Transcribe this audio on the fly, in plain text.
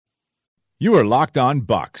You are Locked On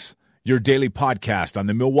Bucks, your daily podcast on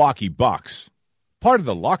the Milwaukee Bucks. Part of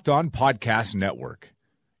the Locked On Podcast Network.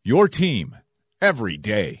 Your team every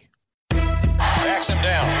day. Backs him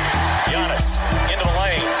down. Giannis into the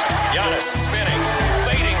lane. Giannis spinning.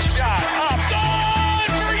 Fading shot. Up.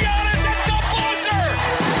 Good for Giannis at the buzzer.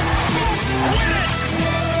 Bucks win it.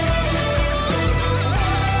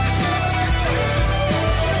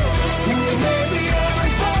 We may be young,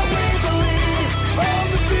 but we believe on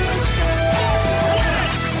the future.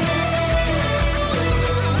 Bucks win it.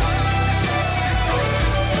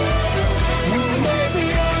 We may be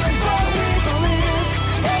young, but we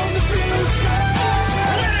believe on the future.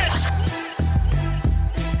 Bucks win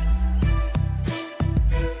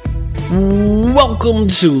it. Welcome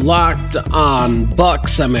to Locked On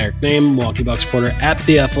Bucks. I'm Eric Name, Milwaukee Bucks reporter at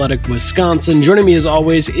The Athletic, Wisconsin. Joining me as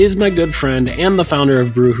always is my good friend and the founder of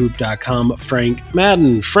BrewHoop.com, Frank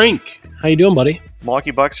Madden. Frank, how you doing, buddy?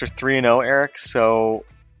 Milwaukee Bucks are 3-0, Eric, so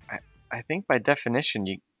I think by definition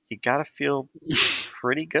you got to feel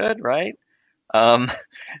pretty good, right? I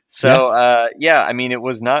mean, it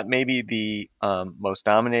was not maybe the most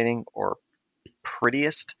dominating or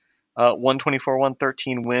prettiest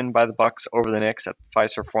 124-113 win by the Bucks over the Knicks at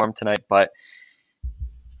Fiserv Forum tonight, but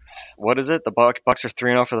what is it? The Bucks are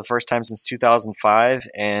 3-0 for the first time since 2005,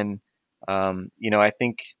 and I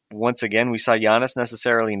think once again we saw Giannis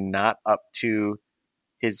necessarily not up to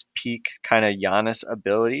his peak kind of Giannis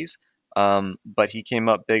abilities, but he came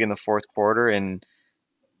up big in the fourth quarter, and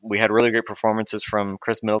we had really great performances from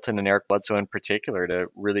Chris Middleton and Eric Bledsoe in particular to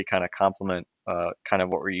really kind of complement kind of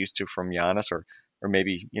what we're used to from Giannis, or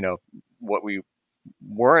maybe, what we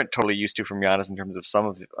weren't totally used to from Giannis in terms of some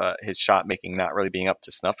of his shot making not really being up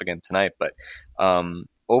to snuff again tonight. But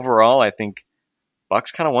overall, I think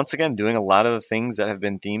Bucks kind of once again doing a lot of the things that have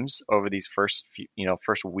been themes over these first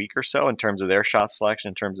week or so in terms of their shot selection,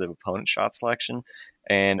 in terms of opponent shot selection.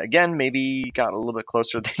 And again, maybe got a little bit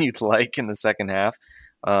closer than you'd like in the second half.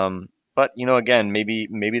 But again,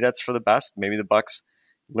 maybe that's for the best. Maybe the Bucks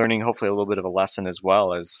learning hopefully a little bit of a lesson as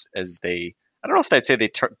well as they, I don't know if I'd say they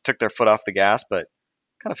took their foot off the gas, but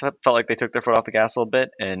kind of felt like they took their foot off the gas a little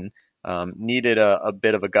bit and needed a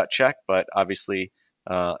bit of a gut check, but obviously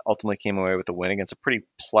ultimately came away with a win against a pretty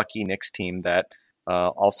plucky Knicks team that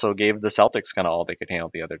also gave the Celtics kind of all they could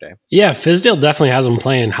handle the other day. Yeah, Fizdale definitely has them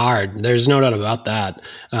playing hard. There's no doubt about that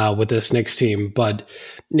with this Knicks team, but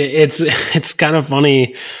it's kind of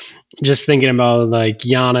funny just thinking about like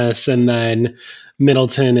Giannis and then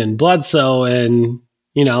Middleton and Bledsoe, and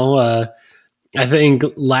I think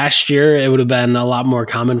last year it would have been a lot more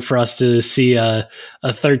common for us to see a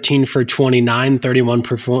 13 for 29,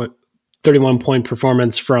 31-point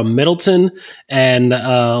performance from Middleton and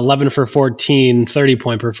 11 for 14,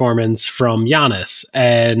 30-point performance from Giannis.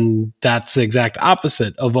 And that's the exact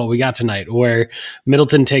opposite of what we got tonight, where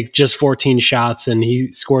Middleton takes just 14 shots and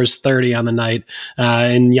he scores 30 on the night,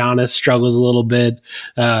 and Giannis struggles a little bit.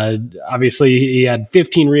 Obviously, he had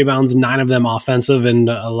 15 rebounds, 9 of them offensive, and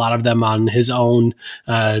a lot of them on his own,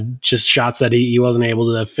 just shots that he wasn't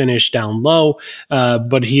able to finish down low.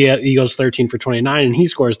 But he goes 13 for 29 and he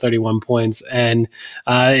scores 31 points. And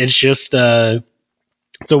it's just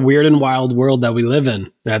it's a weird and wild world that we live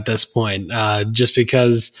in at this point, just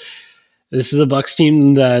because this is a Bucks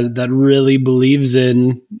team that really believes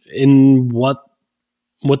in what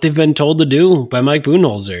they've been told to do by Mike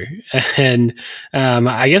Budenholzer. And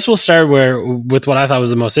I guess we'll start with what I thought was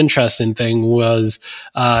the most interesting thing was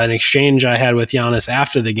an exchange I had with Giannis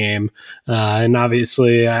after the game. And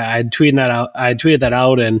obviously I tweeted that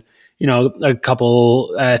out, and a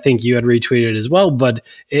couple, I think you had retweeted as well, but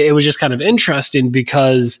it was just kind of interesting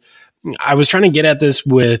because I was trying to get at this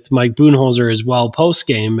with Mike Budenholzer as well post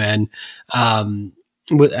game, and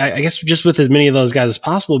I guess just with as many of those guys as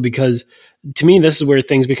possible, because to me, this is where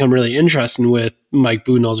things become really interesting with Mike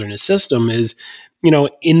Budenholzer and his system is,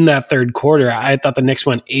 in that third quarter, I thought the Knicks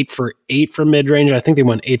went 8 for 8 from mid-range. I think they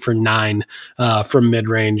went 8 for 9 from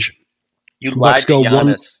mid-range. You lied to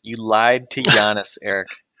Giannis. You lied to Giannis, Eric.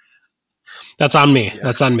 That's on me. Yeah.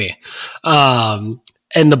 That's on me.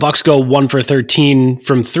 And the Bucks go 1 for 13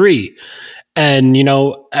 from 3. And,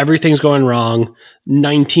 everything's going wrong.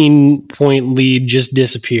 19-point lead just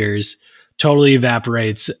disappears, totally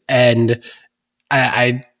evaporates. And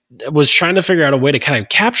I was trying to figure out a way to kind of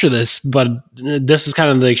capture this, but this is kind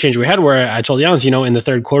of the exchange we had where I told Giannis, in the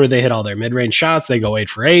third quarter, they hit all their mid-range shots. They go 8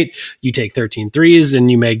 for 8. You take 13 threes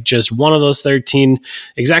and you make just one of those 13,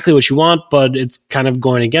 exactly what you want, but it's kind of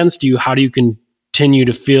going against you. How do you continue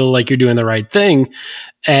to feel like you're doing the right thing?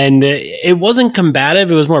 And it wasn't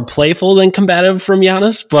combative. It was more playful than combative from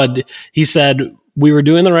Giannis, but he said, we were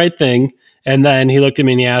doing the right thing. And then he looked at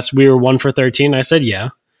me and he asked, we were 1 for 13. I said, yeah.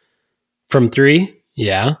 From 3?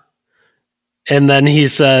 Yeah. And then he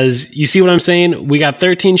says, you see what I'm saying? We got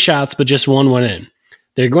 13 shots, but just 1 went in.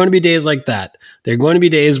 There are going to be days like that. There are going to be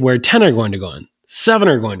days where 10 are going to go in, 7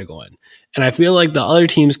 are going to go in. And I feel like the other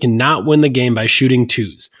teams cannot win the game by shooting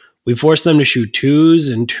 2s. We force them to shoot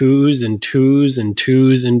 2s and 2s and 2s and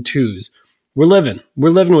 2s and 2s. We're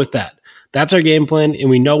living with that. That's our game plan. And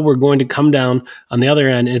we know we're going to come down on the other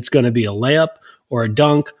end. And it's going to be a layup or a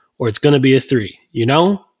dunk, or it's going to be a 3, you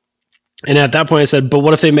know? And at that point I said, but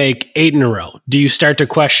what if they make 8 in a row? Do you start to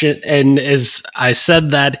question? And as I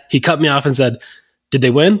said that, he cut me off and said, did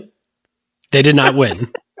they win? They did not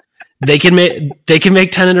win. They can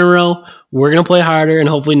make 10 in a row. We're going to play harder, and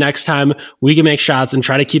hopefully next time we can make shots and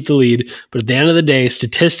try to keep the lead. But at the end of the day,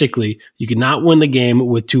 statistically, you cannot win the game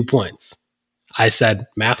with 2 points. I said,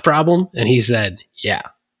 math problem? And he said, yeah.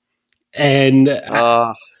 And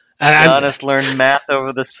Giannis learned math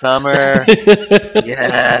over the summer.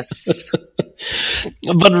 Yes.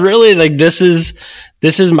 But really, like, this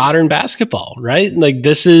is modern basketball, right? Like,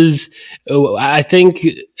 this is, I think,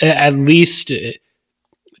 at least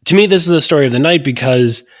to me, this is the story of the night,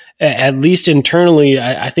 because at least internally,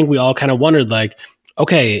 I think we all kind of wondered, like,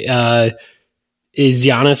 okay, is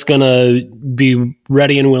Giannis going to be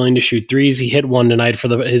ready and willing to shoot 3s? He hit 1 tonight for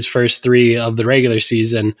his first 3 of the regular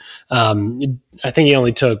season. I think he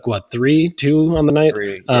only took, 2 on the night?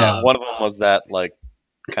 3. Yeah, one of them was that, like,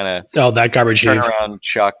 kind of that garbage turnaround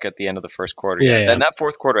chuck at the end of the first quarter. Yeah. And that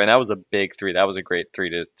fourth quarter, and that was a big 3. That was a great 3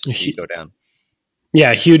 to see go down.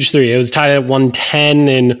 Yeah, huge 3. It was tied at 110,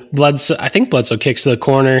 and Bledsoe kicks to the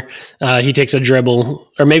corner. He takes a dribble,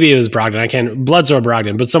 or maybe it was Brogdon. Bledsoe or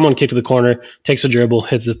Brogdon, but someone kicked to the corner, takes a dribble,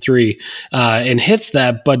 hits a 3, and hits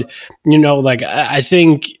that. But, like, I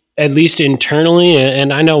think at least internally,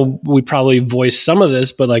 and I know we probably voiced some of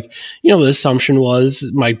this, but, like, the assumption was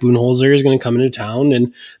Mike Budenholzer is going to come into town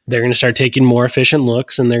and they're going to start taking more efficient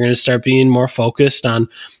looks, and they're going to start being more focused on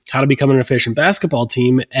how to become an efficient basketball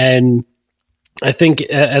team. And I think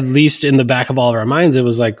at least in the back of all of our minds, it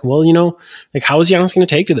was like, well, like, how is Giannis going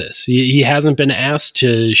to take to this? He hasn't been asked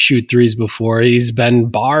to shoot 3s before. He's been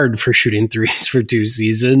barred for shooting 3s for 2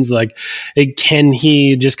 seasons. Like, can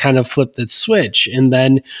he just kind of flip that switch? And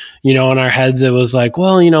then, in our heads, it was like,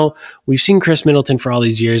 well, we've seen Chris Middleton for all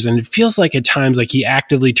these years, and it feels like at times like he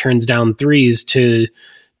actively turns down 3s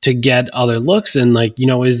to get other looks. And, like,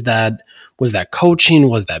 was that coaching?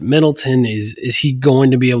 Was that Middleton? Is he going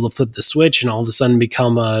to be able to flip the switch and all of a sudden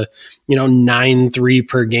become a 9-3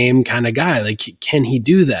 per game kind of guy? Like, can he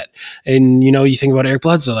do that? And you think about Eric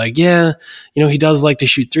Bledsoe, like, yeah, he does like to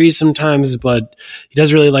shoot 3s sometimes, but he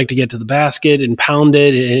does really like to get to the basket and pound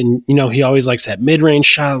it, and he always likes that mid-range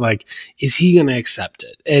shot. Like, is he going to accept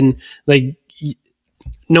it? And, like,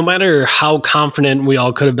 no matter how confident we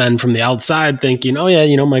all could have been from the outside, thinking, oh yeah,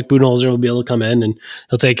 Mike Budenholzer will be able to come in and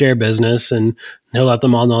he'll take care of business and he'll let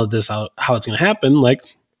them all know how it's going to happen. Like,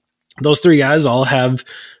 those 3 guys all have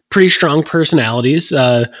pretty strong personalities.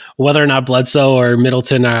 Whether or not Bledsoe or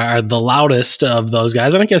Middleton are the loudest of those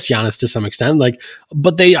guys, and I guess Giannis to some extent, like,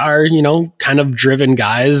 but they are, kind of driven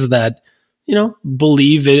guys that,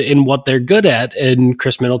 believe in what they're good at. And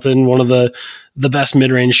Chris Middleton, one of the best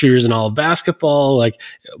mid-range shooters in all of basketball. Like,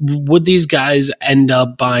 would these guys end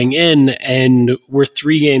up buying in? And we're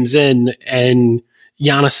 3 games in, and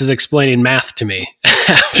Giannis is explaining math to me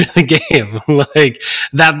after the game. Like,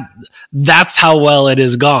 that's how well it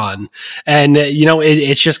has gone. And,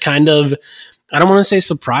 it's just kind of, I don't want to say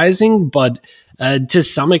surprising, but to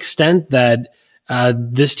some extent that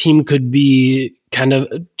this team could be kind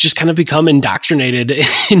of become indoctrinated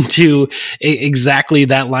into exactly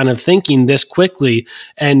that line of thinking this quickly.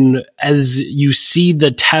 And as you see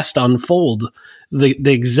the test unfold, the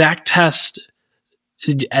exact test,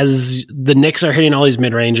 as the Knicks are hitting all these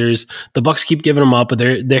mid-rangers, the Bucks keep giving them up, but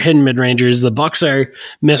they're hitting mid-rangers. The Bucks are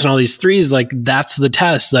missing all these 3s. Like, that's the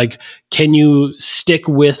test. Like, can you stick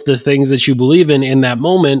with the things that you believe in that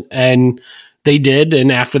moment? And they did.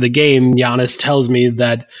 And after the game, Giannis tells me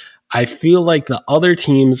that, I feel like the other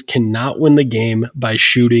teams cannot win the game by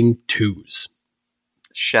shooting 2s.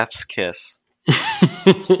 Chef's kiss.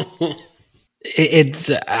 I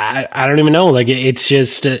don't even know. Like, it's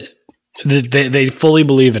just, they fully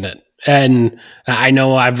believe in it. And I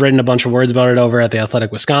know I've written a bunch of words about it over at the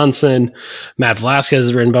Athletic Wisconsin. Matt Velasquez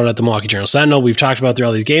has written about it at the Milwaukee Journal Sentinel. We've talked about through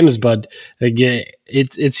all these games, but again,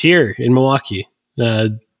 it's here in Milwaukee.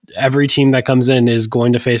 Every team that comes in is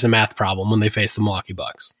going to face a math problem when they face the Milwaukee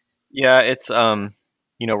Bucks. Yeah, it's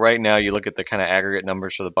right now you look at the kind of aggregate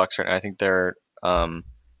numbers for the Bucks right now. I think they're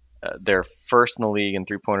first in the league in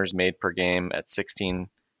 3-pointers made per game at 16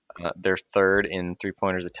 They're third in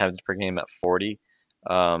 3-pointers attempted per game at 40.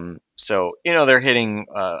 So, they're hitting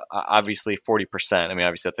obviously 40%. I mean,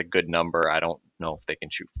 obviously that's a good number. I don't know if they can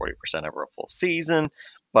shoot 40% over a full season,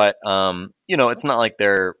 but, it's not like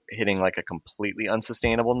they're hitting like a completely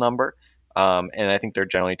unsustainable number. And I think they're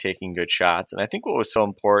generally taking good shots. And I think what was so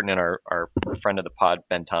important, and our friend of the pod,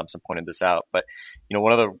 Ben Thompson, pointed this out, but,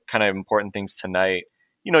 one of the kind of important things tonight,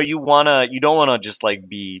 you don't want to just like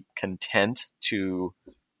be content to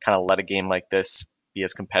kind of let a game like this be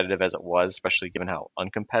as competitive as it was, especially given how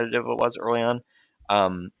uncompetitive it was early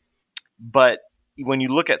on. But when you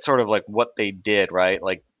look at sort of like what they did, right,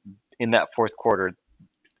 like in that fourth quarter,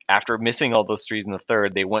 after missing all those threes in the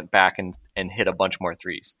third, they went back and hit a bunch more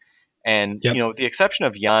threes. And, Yep. with the exception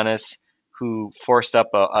of Giannis, who forced up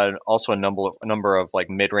also a number of like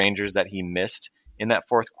mid-rangers that he missed in that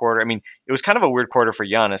fourth quarter. I mean, it was kind of a weird quarter for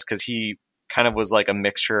Giannis because he kind of was like a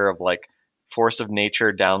mixture of like force of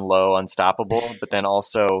nature down low, unstoppable, but then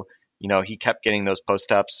also, he kept getting those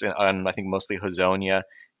post-ups on, I think, mostly Hezonja.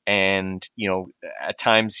 And, at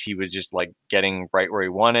times he was just like getting right where he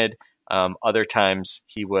wanted. Other times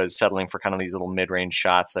he was settling for kind of these little mid-range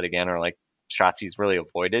shots that, again, are like shots he's really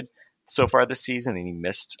avoided so far this season, and he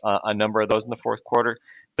missed a number of those in the fourth quarter.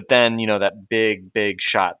 But then, that big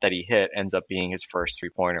shot that he hit ends up being his first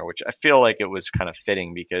 3-pointer, which I feel like it was kind of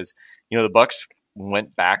fitting because, the Bucks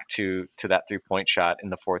went back to that 3-point shot in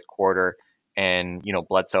the fourth quarter, and,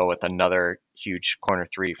 Bledsoe with another huge corner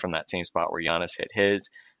 3 from that same spot where Giannis hit his.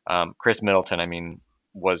 Chris Middleton, I mean,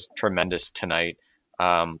 was tremendous tonight.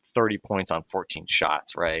 30 points on 14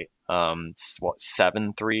 shots, right?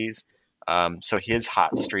 7 threes. So his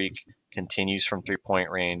hot streak continues from 3-point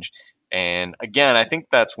range. And again, I think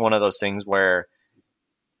that's one of those things where,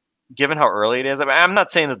 given how early it is, I mean, I'm not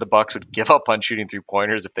saying that the Bucks would give up on shooting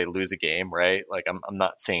 3-pointers if they lose a game, right? Like, I'm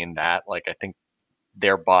not saying that. Like, I think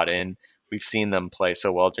they're bought in. We've seen them play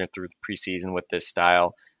so well through the preseason with this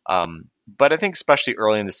style. But I think especially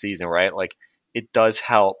early in the season, right? Like, it does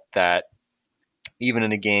help that even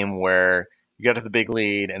in a game where you get to the big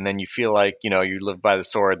lead and then you feel like, you live by the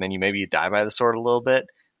sword, and then you die by the sword a little bit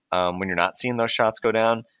when you're not seeing those shots go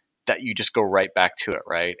down, that you just go right back to it,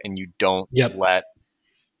 right? And you don't let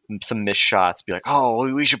some missed shots be like,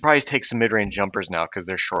 oh, we should probably take some mid-range jumpers now because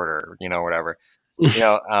they're shorter, whatever.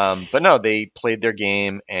 But no, they played their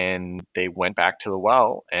game and they went back to the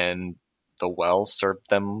well, and the well served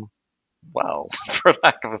them well, for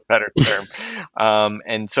lack of a better term.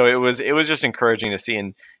 And so it was just encouraging to see.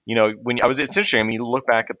 And it's interesting. I mean, you look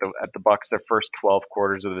back at the Bucks, their first 12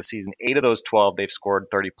 quarters of the season, 8 of those 12 they've scored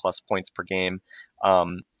 30 plus points per game.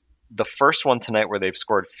 The first one tonight where they've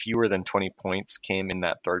scored fewer than 20 points came in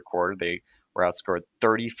that third quarter. They were outscored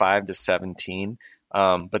 35-17,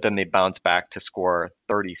 but then they bounced back to score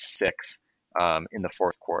 36 in the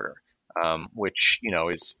fourth quarter, which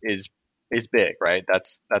is big, right?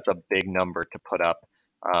 That's a big number to put up,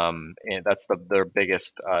 and that's their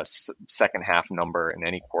biggest second half number in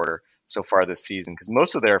any quarter so far this season. Because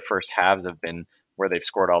most of their first halves have been where they've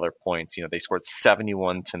scored all their points. They scored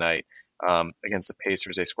 71 tonight. Against the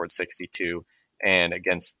Pacers, they scored 62, and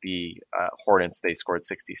against the Hornets, they scored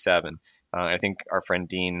 67. I think our friend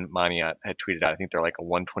Dean Maniat had tweeted out, I think they're like a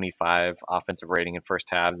 125 offensive rating in first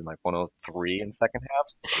halves and like 103 in second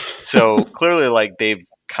halves. So clearly, like, they've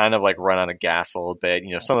kind of like run out of gas a little bit.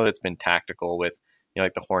 Some of it's been tactical with,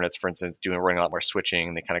 like the Hornets, for instance, running a lot more switching,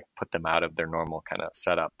 and they kind of put them out of their normal kind of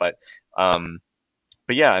setup. But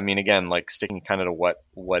yeah, I mean, again, like sticking kind of to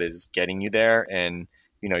what is getting you there. And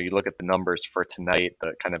you look at the numbers for tonight,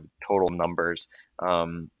 the kind of total numbers.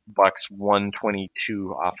 Bucks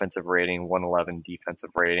 122 offensive rating, 111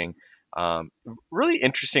 defensive rating. Really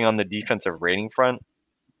interesting on the defensive rating front.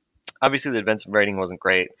 Obviously, the defensive rating wasn't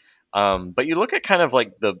great, but you look at kind of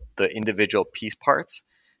like the individual piece parts,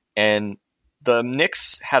 and the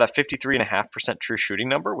Knicks had a 53.5% true shooting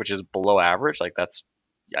number, which is below average. Like,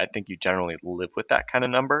 I think you generally live with that kind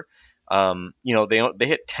of number. They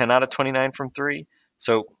hit 10 out of 29 from 3.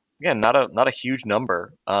 So again, not a huge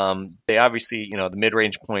number. They obviously, the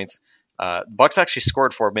mid-range points. Bucks actually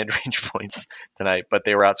scored 4 mid-range points tonight, but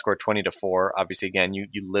they were outscored 20-4. Obviously, again, you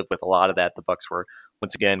live with a lot of that. The Bucks were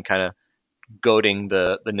once again kind of goading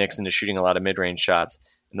the Knicks into shooting a lot of mid-range shots,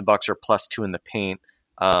 and the Bucks are +2 in the paint.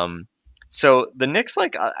 So the Knicks,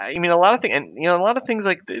 like, I mean, a lot of things, and a lot of things,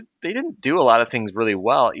 like they didn't do a lot of things really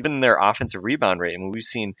well. Even their offensive rebound rate. I mean, we've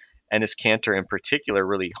seen Enes Kanter in particular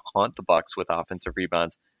really haunt the Bucks with offensive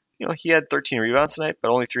rebounds. He had 13 rebounds tonight, but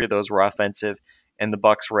only 3 of those were offensive, and the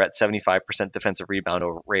Bucks were at 75% defensive rebound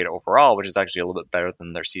rate overall, which is actually a little bit better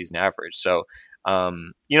than their season average. So,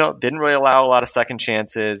 didn't really allow a lot of second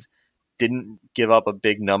chances. didn't give up a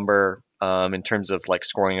big number in terms of like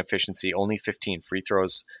scoring efficiency. Only 15 free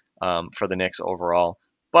throws for the Knicks overall,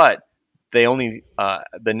 but the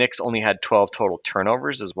Knicks only had 12 total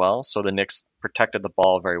turnovers as well. So the Knicks protected the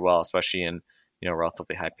ball very well, especially in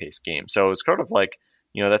relatively high paced games. So it was kind of like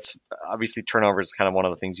that's obviously turnovers is kind of one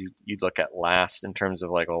of the things you'd look at last in terms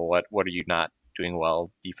of like, oh, what are you not doing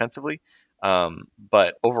well defensively?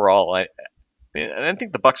 But overall, I didn't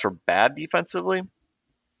think the Bucks were bad defensively.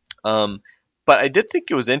 But I did think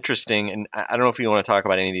it was interesting, and I don't know if you want to talk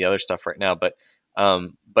about any of the other stuff right now, but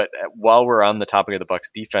while we're on the topic of the Bucks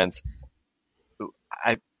defense,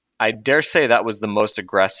 I dare say that was the most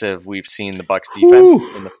aggressive we've seen the Bucks defense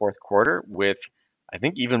in the fourth quarter with, I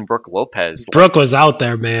think, even Brook Lopez. Brook was out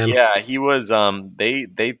there, man. Yeah, he was.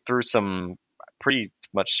 They threw some pretty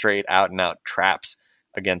much straight out and out traps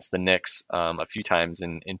against the Knicks a few times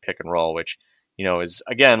in pick and roll, which is,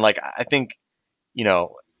 again, like, I think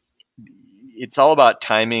it's all about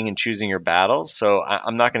timing and choosing your battles. So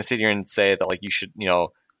I'm not going to sit here and say that like you should,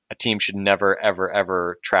 a team should never, ever,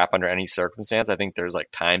 ever trap under any circumstance. I think there's like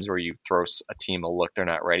times where you throw a team a look they're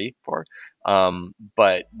not ready for.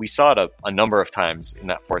 But we saw it a number of times in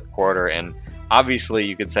that fourth quarter. And obviously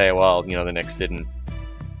you could say, well, the Knicks didn't,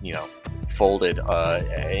 folded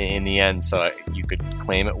in the end. So you could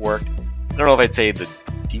claim it worked. I don't know if I'd say the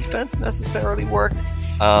defense necessarily worked.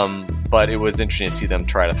 But it was interesting to see them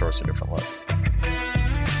try to throw some different looks.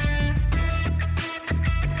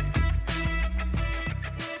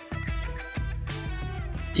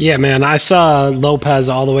 Yeah, man, I saw Lopez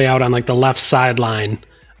all the way out on like the left sideline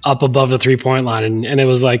up above the 3-point line. And it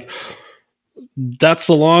was like, that's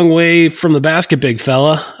a long way from the basket, big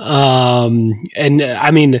fella. And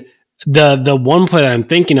I mean, the one play that I'm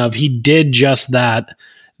thinking of, he did just that.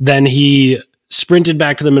 Then he sprinted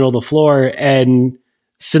back to the middle of the floor, and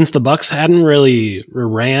since the Bucks hadn't really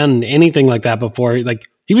ran anything like that before, like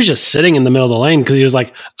he was just sitting in the middle of the lane because he was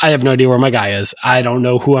like, I have no idea where my guy is. I don't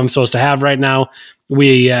know who I'm supposed to have right now.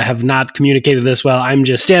 We have not communicated this well. I'm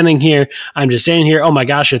just standing here. Oh my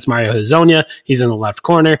gosh, it's Mario Hezonja. He's in the left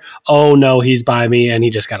corner. Oh no, he's by me, and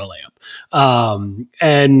he just got a layup.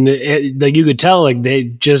 And like you could tell, like they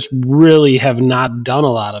just really have not done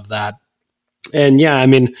a lot of that. And yeah, I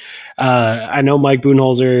mean, I know Mike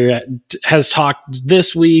Budenholzer has talked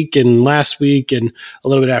this week and last week and a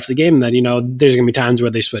little bit after the game that, there's going to be times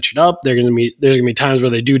where they switch it up. There's going to be times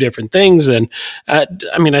where they do different things. And I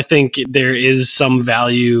mean, I think there is some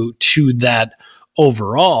value to that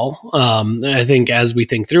overall. I think as we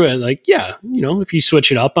think through it, like, yeah, if you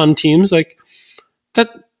switch it up on teams like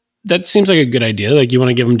that seems like a good idea. Like you want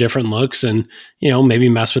to give them different looks and, maybe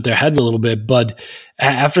mess with their heads a little bit. But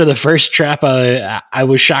after the first trap, I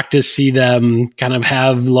was shocked to see them kind of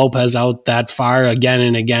have Lopez out that far again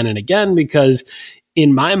and again and again, because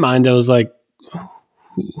in my mind, I was like,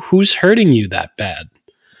 who's hurting you that bad?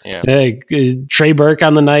 Yeah. Trey Burke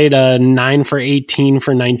on the night, 9 for 18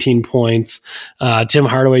 for 19 points. Tim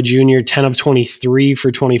Hardaway Jr., 10 of 23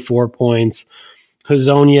 for 24 points.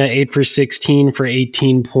 Hezonja, 8 for 16 for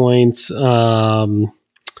 18 points.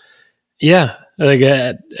 Yeah.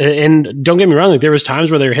 And don't get me wrong, like there was times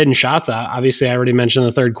where they were hitting shots. Obviously, I already mentioned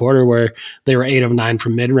the third quarter where they were 8 of 9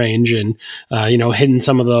 from mid-range and, hitting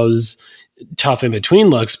some of those tough in-between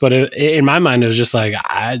looks. But in my mind, it was just like,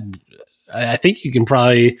 I think you can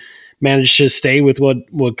probably manage to stay with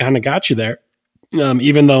what kind of got you there.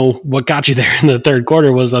 Even though what got you there in the third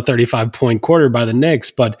quarter was a 35-point quarter by the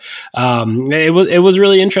Knicks, but it was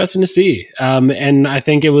really interesting to see, and I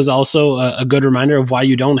think it was also a good reminder of why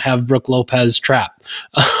you don't have Brook Lopez trap,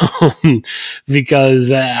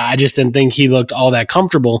 because I just didn't think he looked all that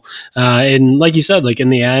comfortable. And like you said, like in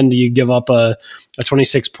the end, you give up a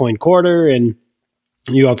 26-point quarter and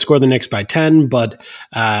you outscore the Knicks by 10, but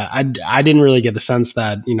I didn't really get the sense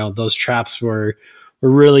that those traps were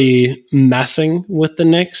really messing with the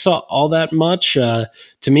Knicks all that much. To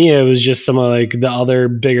me, it was just some of like the other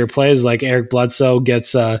bigger plays, like Eric Bledsoe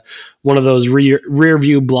gets one of those rear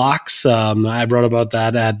view blocks. I wrote about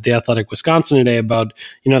that at The Athletic Wisconsin today about,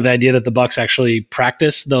 the idea that the Bucks actually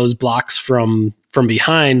practice those blocks from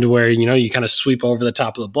behind where, you kind of sweep over the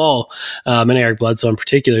top of the ball. And Eric Bledsoe in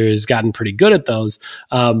particular has gotten pretty good at those.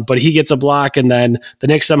 But he gets a block and then the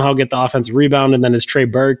Knicks somehow get the offensive rebound, and then it's Trey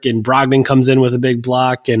Burke and Brogdon comes in with a big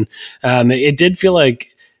block. And it did feel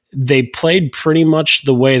like they played pretty much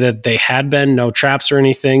the way that they had been, no traps or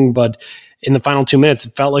anything, but in the final 2 minutes,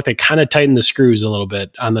 it felt like they kind of tightened the screws a little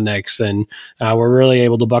bit on the Knicks and were really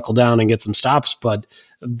able to buckle down and get some stops. But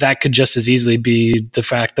that could just as easily be the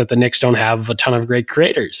fact that the Knicks don't have a ton of great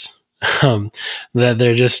creators. That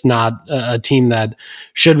they're just not a team that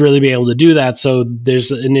should really be able to do that. So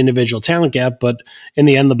there's an individual talent gap, but in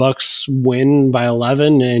the end, the Bucks win by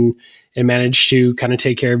 11 and managed to kind of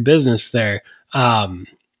take care of business there.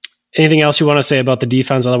 Anything else you want to say about the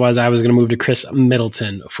defense? Otherwise, I was going to move to Chris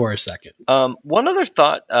Middleton for a second. One other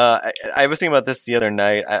thought. I was thinking about this the other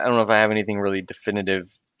night. I don't know if I have anything really definitive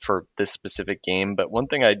for this specific game, but one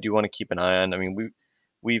thing I do want to keep an eye on. I mean,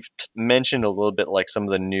 we've mentioned a little bit like some of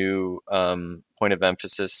the new point of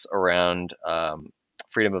emphasis around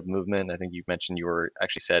freedom of movement. I think you mentioned you were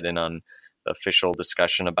actually set in on the official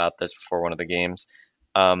discussion about this before one of the games.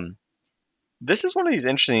 This is one of these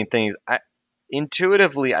interesting things.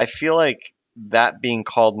 Intuitively, I feel like that being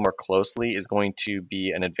called more closely is going to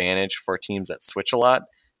be an advantage for teams that switch a lot,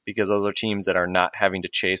 because those are teams that are not having to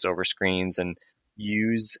chase over screens and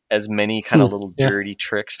use as many kind of little dirty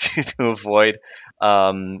tricks to avoid,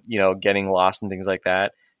 getting lost and things like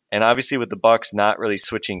that. And obviously with the Bucks not really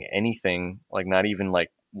switching anything, like not even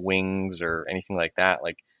like wings or anything like that.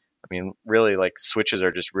 Like, I mean, really like switches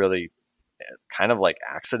are just really kind of like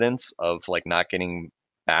accidents of like not getting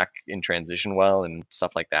back in transition well and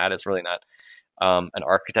stuff like that. It's really not an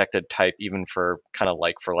architected type, even for kind of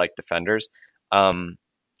like for like defenders.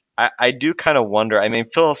 I do kind of wonder. I mean,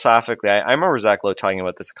 philosophically, I remember Zach Lowe talking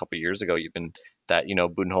about this a couple of years ago. Even that,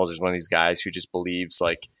 Budenholzer is one of these guys who just believes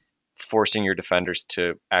like forcing your defenders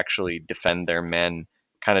to actually defend their men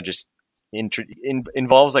kind of just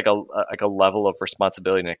involves like a level of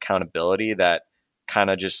responsibility and accountability that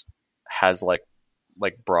kind of just has like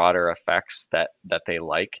broader effects that they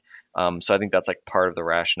like. So I think that's like part of the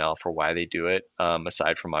rationale for why they do it,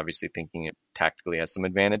 aside from obviously thinking it tactically has some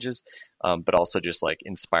advantages, but also just like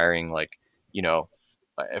inspiring, like,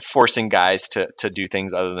 forcing guys to do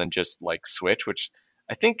things other than just like switch, which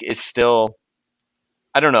I think is still,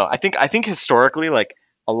 I don't know. I think historically, like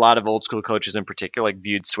a lot of old school coaches in particular, like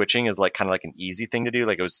viewed switching as like kind of like an easy thing to do.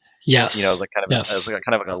 Like it was, it was like kind of, it was like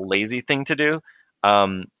kind of like a lazy thing to do.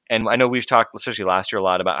 And I know we've talked, especially last year, a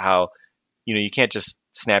lot about how, you can't just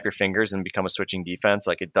snap your fingers and become a switching defense.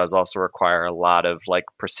 Like it does also require a lot of like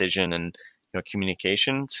precision and,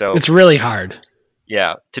 communication. So it's really hard.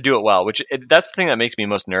 Yeah, to do it well, that's the thing that makes me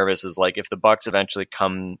most nervous is like if the Bucks eventually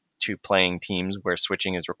come to playing teams where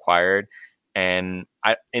switching is required. And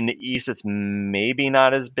in the East, it's maybe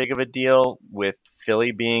not as big of a deal, with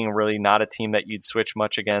Philly being really not a team that you'd switch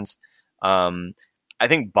much against. I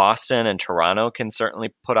think Boston and Toronto can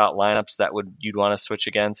certainly put out lineups that you'd want to switch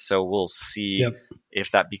against. So we'll see if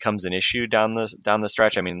that becomes an issue down the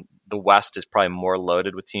stretch. I mean, the West is probably more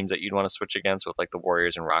loaded with teams that you'd want to switch against, with like the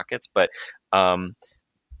Warriors and Rockets. But again,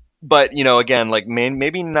 like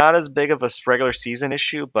maybe not as big of a regular season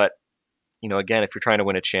issue, but again, if you're trying to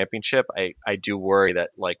win a championship, I do worry that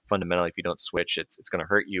like fundamentally, if you don't switch, it's going to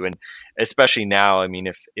hurt you. And especially now, I mean,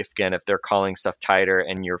 if they're calling stuff tighter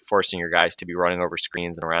and you're forcing your guys to be running over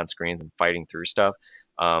screens and around screens and fighting through stuff,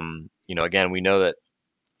 again, we know that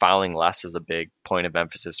fouling less is a big point of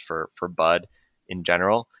emphasis for Bud in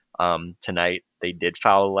general. Tonight they did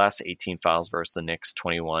foul less, 18 fouls versus the Knicks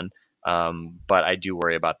 21. But I do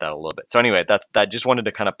worry about that a little bit. So anyway, that just wanted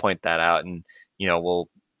to kind of point that out, and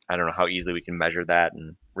I don't know how easily we can measure that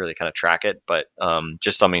and really kind of track it, but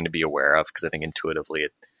just something to be aware of, because I think intuitively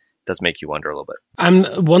it does make you wonder a little bit.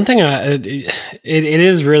 One thing, it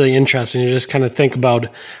is really interesting to just kind of think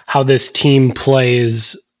about how this team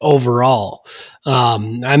plays overall.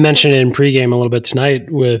 I mentioned it in pregame a little bit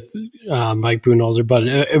tonight with Mike Budenholzer, but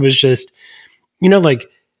it was just, like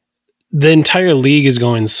the entire league is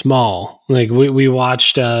going small. Like we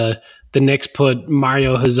watched the Knicks put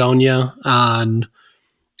Mario Hezonja on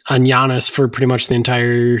Giannis for pretty much I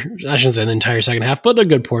shouldn't say the entire second half, but a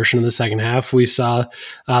good portion of the second half. We saw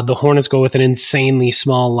the Hornets go with an insanely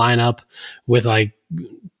small lineup with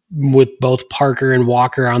both Parker and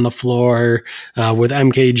Walker on the floor, with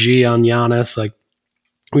MKG on Giannis. Like,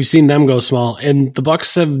 we've seen them go small, and the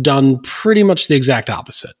Bucks have done pretty much the exact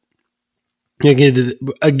opposite.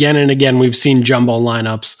 Again and again, we've seen jumbo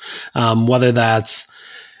lineups, whether that's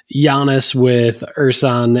Giannis with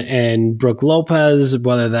Ersan and Brook Lopez,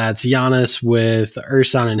 whether that's Giannis with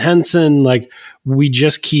Ersan and Henson. Like, we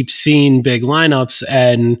just keep seeing big lineups,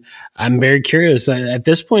 and I'm very curious. At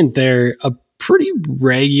this point, they're a pretty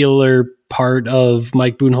regular part of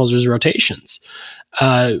Mike Budenholzer's rotations.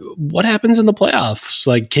 What happens in the playoffs?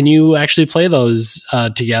 Like, can you actually play those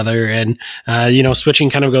together? And switching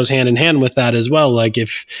kind of goes hand in hand with that as well. Like,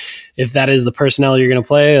 if that is the personnel you're going to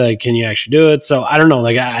play, like, can you actually do it? So I don't know.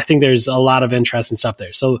 Like, I think there's a lot of interest and stuff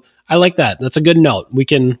there. So I like that. That's a good note. We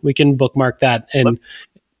can bookmark that. And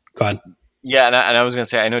go on. Yeah, and I was gonna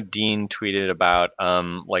say, I know Dean tweeted about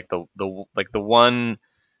like the one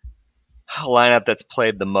lineup that's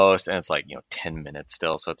played the most, and it's like 10 minutes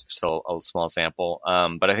still, so it's still a small sample.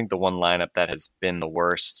 But I think the one lineup that has been the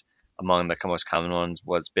worst among the most common ones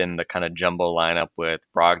was been the kind of jumbo lineup with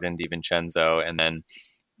Brogdon, DiVincenzo, and then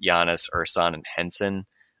Giannis, Ersan, and Henson.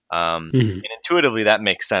 And intuitively that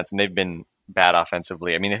makes sense, and they've been bad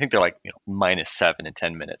offensively. I mean, I think they're like -7 in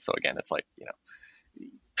 10 minutes. So again, it's like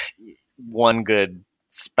one good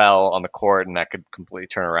spell on the court, and that could completely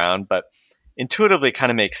turn around. But intuitively, it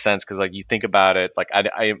kind of makes sense because like you think about it, like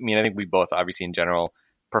I mean, I think we both obviously in general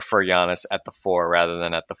prefer Giannis at the 4 rather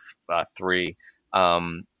than at the 3.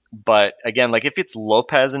 But again, like if it's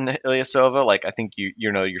Lopez and Ilyasova, like I think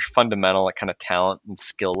your fundamental like kind of talent and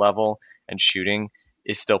skill level and shooting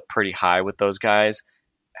is still pretty high with those guys.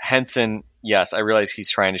 Henson, yes, I realize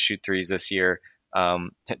he's trying to shoot threes this year.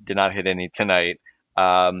 Did not hit any tonight.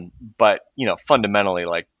 But fundamentally,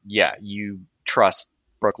 like, yeah, you trust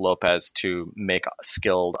Brook Lopez to make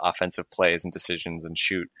skilled offensive plays and decisions and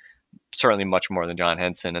shoot certainly much more than John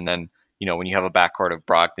Henson. And then, when you have a backcourt of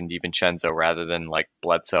Brogdon, DiVincenzo rather than like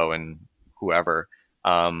Bledsoe and whoever,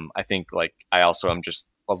 I think like I also am just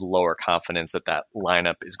of lower confidence that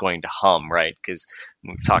lineup is going to hum, right? Because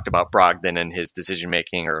we've talked about Brogdon and his decision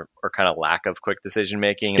making or kind of lack of quick decision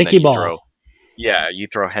making. Sticky and then ball. You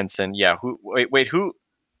throw Henson. Yeah, who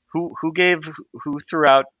threw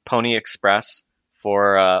out Pony Express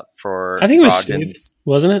for I think it was Brogdon? Steve,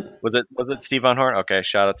 wasn't it? Was it Steve Von Horn? Okay,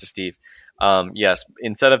 shout out to Steve. Yes,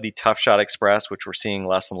 instead of the Tough Shot Express, which we're seeing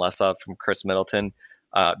less and less of from Chris Middleton,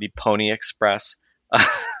 the Pony Express,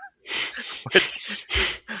 which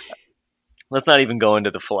let's not even go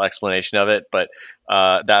into the full explanation of it, but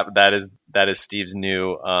that is Steve's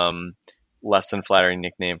new less than flattering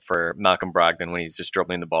nickname for Malcolm Brogdon when he's just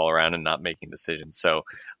dribbling the ball around and not making decisions. So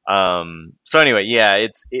anyway, yeah,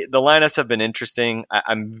 the lineups have been interesting.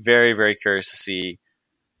 I'm very, very curious to see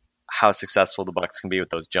how successful the Bucks can be with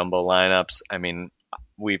those jumbo lineups. I mean,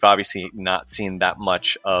 we've obviously not seen that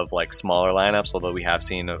much of like smaller lineups, although we have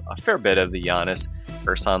seen a fair bit of the Giannis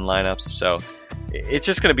Ersan lineups. So it's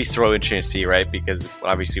just going to be so interesting to see, right? Because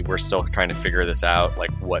obviously we're still trying to figure this out,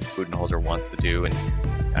 like what Budenholzer wants to do, and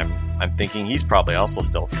I'm thinking he's probably also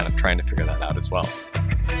still kind of trying to figure that out as well.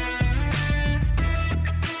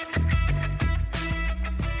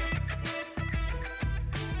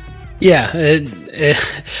 Yeah,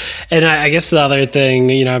 and I guess the other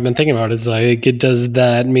thing I've been thinking about is like, does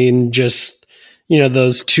that mean just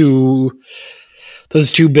those two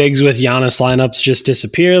bigs with Giannis lineups just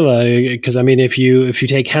disappear? Like, because I mean, if you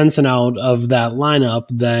take Henson out of that lineup,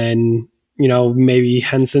 then maybe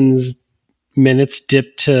Henson's minutes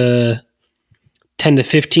dip to 10 to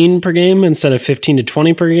 15 per game instead of 15 to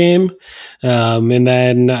 20 per game, and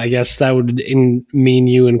then I guess that would mean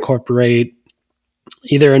you incorporate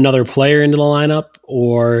either another player into the lineup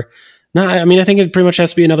or no. I mean, I think it pretty much has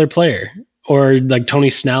to be another player or like Tony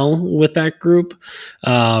Snell with that group.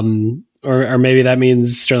 Or maybe that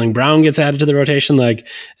means Sterling Brown gets added to the rotation. Like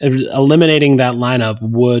eliminating that lineup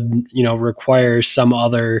would, require some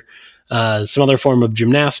other form of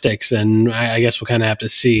gymnastics. And I guess we'll kind of have to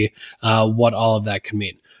see what all of that can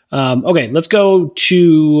mean. Okay, let's go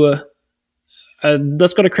to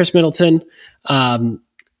Chris Middleton.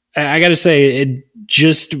 I got to say,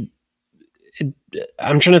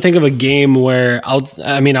 I'm trying to think of a game where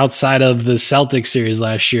outside of the Celtics series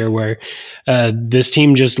last year where this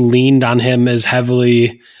team just leaned on him as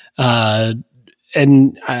heavily. And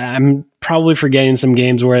I'm probably forgetting some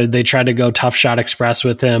games where they tried to go Tough Shot Express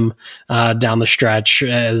with him down the stretch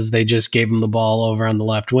as they just gave him the ball over on the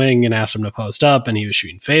left wing and asked him to post up and he was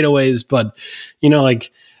shooting fadeaways. But,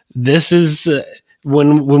 this is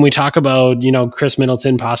when we talk about, Chris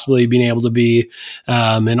Middleton possibly being able to be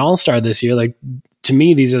an all-star this year, like to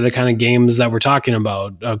me, these are the kind of games that we're talking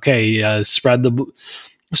about. Okay. Spread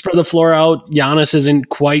the floor out. Giannis isn't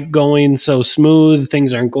quite going so smooth.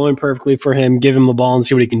 Things aren't going perfectly for him. Give him the ball and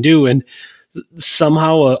see what he can do. And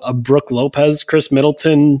somehow a Brook Lopez, Chris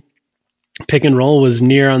Middleton pick and roll was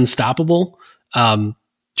near unstoppable.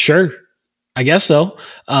 Sure. I guess so.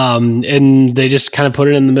 And they just kind of put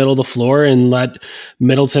it in the middle of the floor and let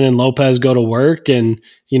Middleton and Lopez go to work. And,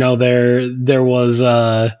 there was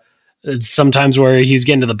sometimes where he's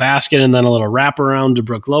getting to the basket and then a little wraparound to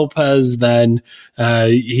Brook Lopez. Then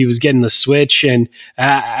he was getting the switch. And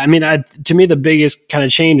to me, the biggest kind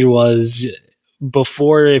of change was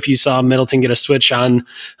before, if you saw Middleton get a switch on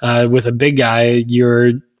with a big guy,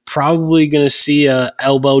 you're probably going to see a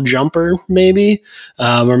elbow jumper maybe,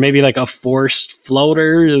 or maybe like a forced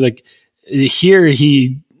floater. Like here,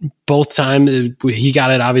 he both times he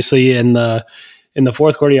got it obviously in the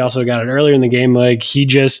fourth quarter. He also got it earlier in the game. Like he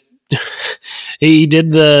just he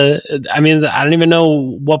did I don't even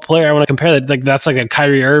know what player I want to compare that. Like that's like a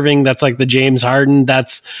Kyrie Irving. That's like the James Harden.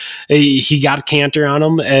 He got Cantor on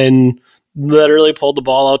him and literally pulled the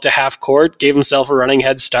ball out to half court, gave himself a running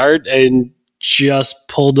head start, and just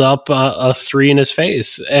pulled up a three in his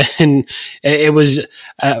face. And it was,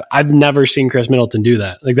 I've never seen Chris Middleton do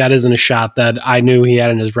that. Like that isn't a shot that I knew he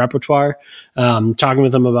had in his repertoire. Talking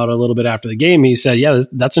with him about it a little bit after the game, he said, yeah,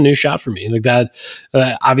 that's a new shot for me. Like that,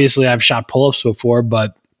 obviously I've shot pull-ups before,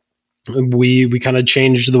 but we kind of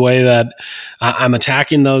changed the way that I'm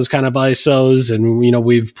attacking those kind of ISOs. And, you know,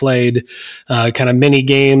 we've played kind of mini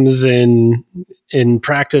games in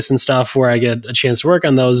practice and stuff where I get a chance to work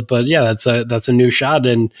on those. But yeah, that's a new shot.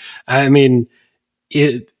 And I mean,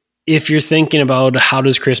 if you're thinking about how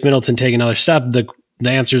does Chris Middleton take another step, the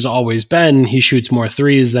answer's always been he shoots more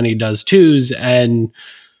threes than he does twos. And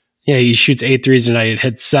yeah, he shoots 8 threes tonight,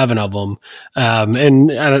 hits 7 of them.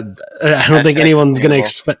 And I don't think anyone's going to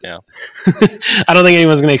expect, I don't think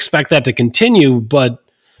anyone's going to expect that to continue, but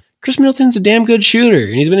Chris Middleton's a damn good shooter,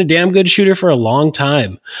 and he's been a damn good shooter for a long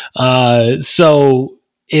time. So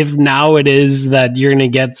if now it is that you're going to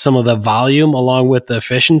get some of the volume along with the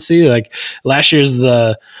efficiency, like last year's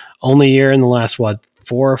the only year in the last,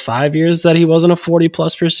 4 or 5 years that he wasn't a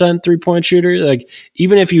 40+% 3-point shooter. Like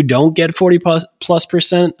even if you don't get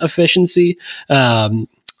 40+% efficiency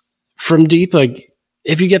from deep, like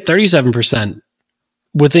if you get 37%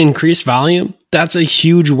 with increased volume, that's a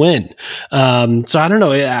huge win. So I don't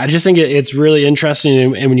know. I just think it's really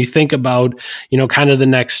interesting. And when you think about, you know, kind of the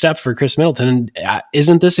next step for Chris Middleton,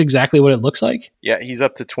 isn't this exactly what it looks like? Yeah, he's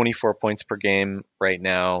up to 24 points per game right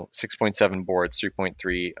now, 6.7 boards,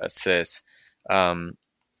 3.3 assists.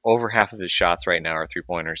 Over half of his shots right now are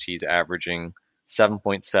 3-pointers. He's averaging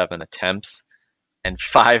 7.7 attempts and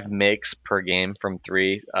 5 makes per game from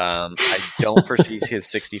 3. I don't foresee his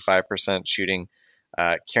 65% shooting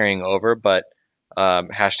carrying over, but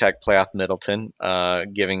hashtag playoff Middleton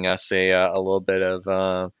giving us a little bit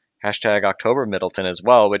of hashtag October Middleton as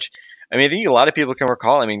well, which I mean, I think a lot of people can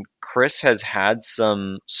recall. I mean, Chris has had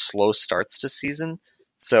some slow starts to season,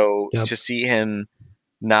 so to see him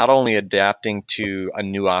not only adapting to a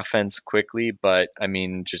new offense quickly, but I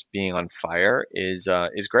mean, just being on fire is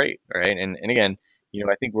great, right? And again, you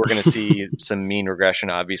know, I think we're going to see some mean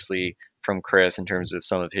regression, obviously, from Chris in terms of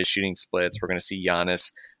some of his shooting splits. We're going to see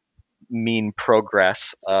Giannis mean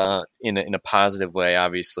progress in a positive way,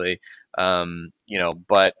 obviously. You know,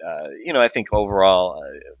 but you know, I think overall,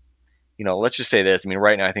 you know, let's just say this. I mean,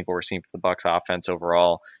 right now, I think what we're seeing for the Bucks offense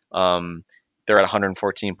overall, they're at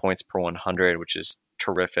 114 points per 100, which is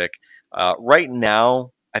terrific. Right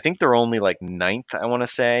now, I think they're only like 9th, I want to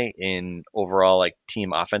say, in overall like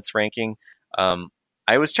team offense ranking.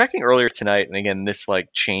 I was checking earlier tonight, and again, this like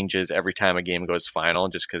changes every time a game goes final,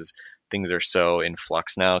 just because things are so in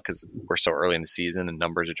flux now, because we're so early in the season and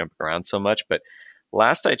numbers are jumping around so much. But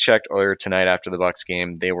last I checked earlier tonight after the Bucks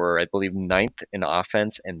game, they were, I believe, 9th in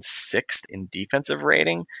offense and 6th in defensive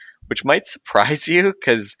rating, which might surprise you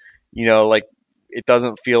because, you know, like it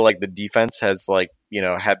doesn't feel like the defense has like, you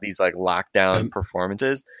know, had these like lockdown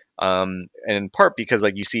performances. And in part because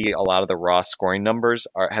like you see a lot of the raw scoring numbers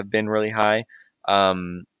have been really high.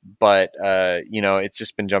 But you know, it's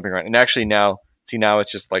just been jumping around. And actually now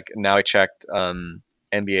it's just like, now I checked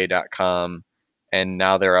NBA.com and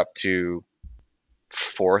now they're up to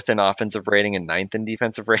 4th in offensive rating and 9th in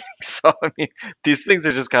defensive rating. So I mean, these things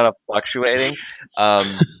are just kind of fluctuating.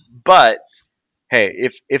 But hey,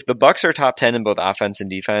 if the Bucks are top 10 in both offense and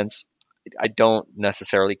defense, I don't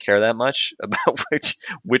necessarily care that much about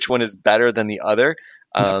which one is better than the other.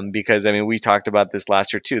 Because I mean, we talked about this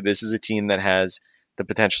last year too. This is a team that has the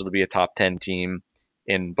potential to be a top 10 team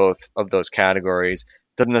in both of those categories.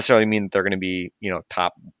 Doesn't necessarily mean that they're going to be, you know,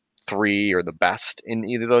 top 3 or the best in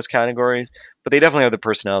either of those categories, but they definitely have the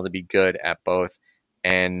personnel to be good at both.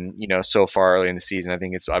 And, you know, so far early in the season, I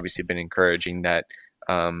think it's obviously been encouraging that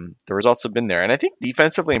the results have been there. And I think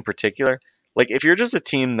defensively in particular, like if you're just a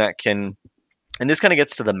team that can, and this kind of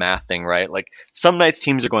gets to the math thing, right? Like some nights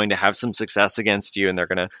teams are going to have some success against you and they're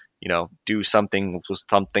going to, you know, do some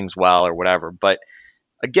things well or whatever. But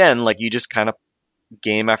again, like you just kind of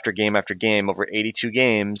game after game after game over 82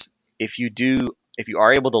 games, if you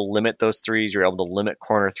are able to limit those threes, you're able to limit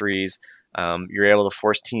corner threes, you're able to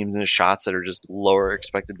force teams into shots that are just lower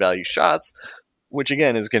expected value shots, which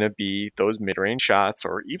again is going to be those mid-range shots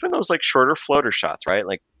or even those like shorter floater shots, right?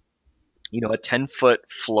 Like, you know, a 10-foot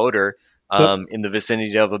floater in the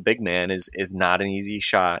vicinity of a big man is not an easy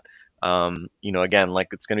shot. Again, like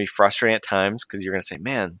it's going to be frustrating at times because you're going to say,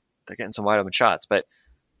 man, they're getting some wide open shots, but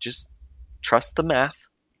just trust the math.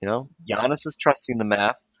 Giannis is trusting the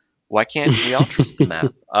math. Why can't we all trust the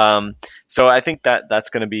math? So I think that's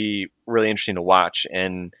going to be really interesting to watch.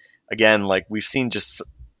 And again, like we've seen just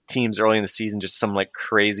teams early in the season, just some like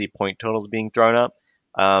crazy point totals being thrown up.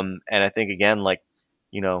 And I think again, like,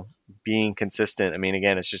 being consistent. I mean,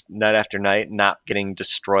 again, it's just night after night, not getting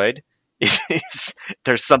destroyed.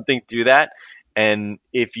 There's something through that. And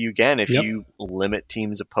if you limit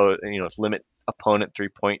teams, limit opponent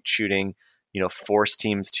 3-point shooting, force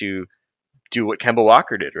teams to do what Kemba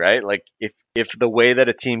Walker did, right? Like if the way that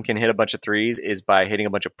a team can hit a bunch of threes is by hitting a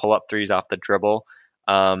bunch of pull-up threes off the dribble,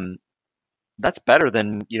 that's better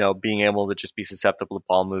than, being able to just be susceptible to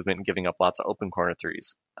ball movement and giving up lots of open corner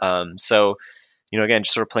threes. So, again,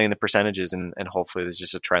 just sort of playing the percentages and hopefully there's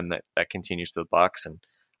just a trend that continues for the Bucks. And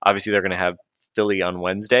obviously they're going to have Philly on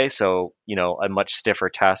Wednesday. So, a much stiffer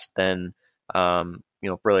test than,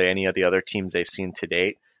 really any of the other teams they've seen to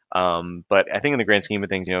date. But I think in the grand scheme of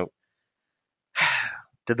things,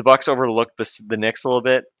 did the Bucks overlook the Knicks a little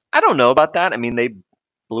bit? I don't know about that. I mean, they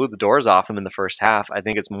blew the doors off them in the first half. I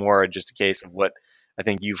think it's more just a case of what I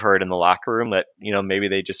think you've heard in the locker room that, maybe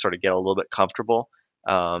they just sort of get a little bit comfortable,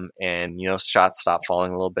 and, shots stop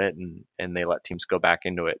falling a little bit and they let teams go back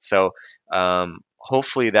into it. So,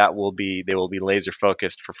 hopefully they will be laser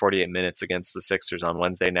focused for 48 minutes against the Sixers on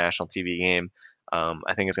Wednesday, national TV game.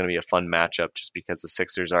 I think it's going to be a fun matchup just because the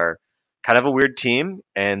Sixers are kind of a weird team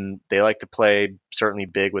and they like to play certainly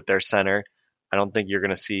big with their center. I don't think you're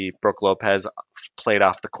going to see Brook Lopez played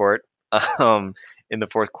off the court in the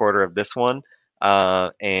fourth quarter of this one.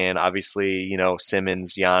 And obviously,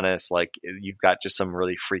 Simmons, Giannis, like you've got just some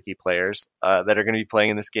really freaky players that are going to be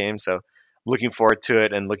playing in this game. So looking forward to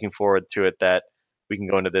it that we can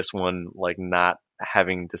go into this one like not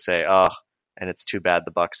having to say, and it's too bad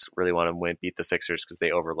the Bucks really want to beat the Sixers because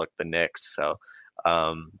they overlooked the Knicks. So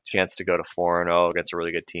chance to go to 4-0 against a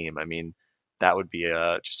really good team. I mean, that would be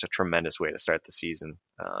just a tremendous way to start the season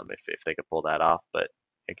if they could pull that off. But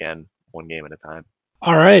again, one game at a time.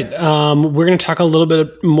 All right. We're going to talk a little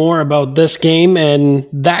bit more about this game and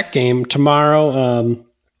that game tomorrow.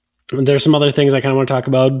 There's some other things I kind of want to talk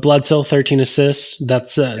about. Bledsoe, 13 assists.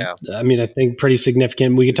 That's, I think pretty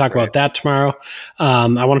significant. We can talk about that tomorrow.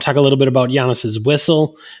 I want to talk a little bit about Giannis's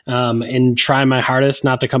whistle and try my hardest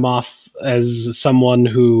not to come off as someone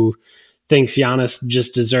who thinks Giannis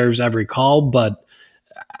just deserves every call, but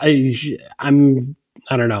I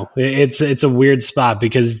don't know. It's a weird spot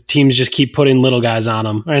because teams just keep putting little guys on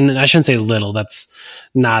him. And I shouldn't say little. That's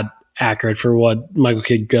not accurate for what Michael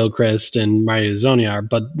Kidd-Gilchrist and Mario Hezonja are,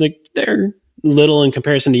 but they're little in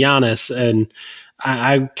comparison to Giannis. And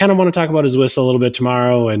I kind of want to talk about his whistle a little bit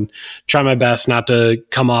tomorrow and try my best not to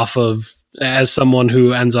come off of as someone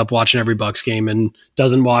who ends up watching every Bucks game and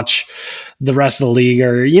doesn't watch the rest of the league,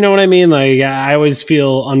 or you know what I mean? Like I always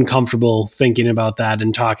feel uncomfortable thinking about that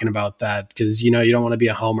and talking about that because, you don't want to be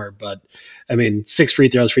a homer, but I mean, 6 free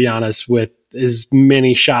throws for Giannis with as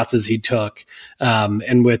many shots as he took,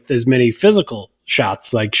 and with as many physical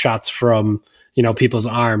shots, like shots from, people's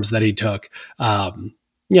arms that he took.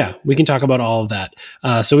 Yeah, we can talk about all of that.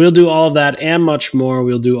 So we'll do all of that and much more.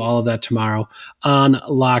 We'll do all of that tomorrow on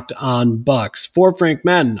Locked On Bucks. For Frank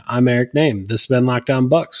Madden, I'm Eric Name. This has been Locked On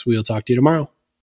Bucks. We'll talk to you tomorrow.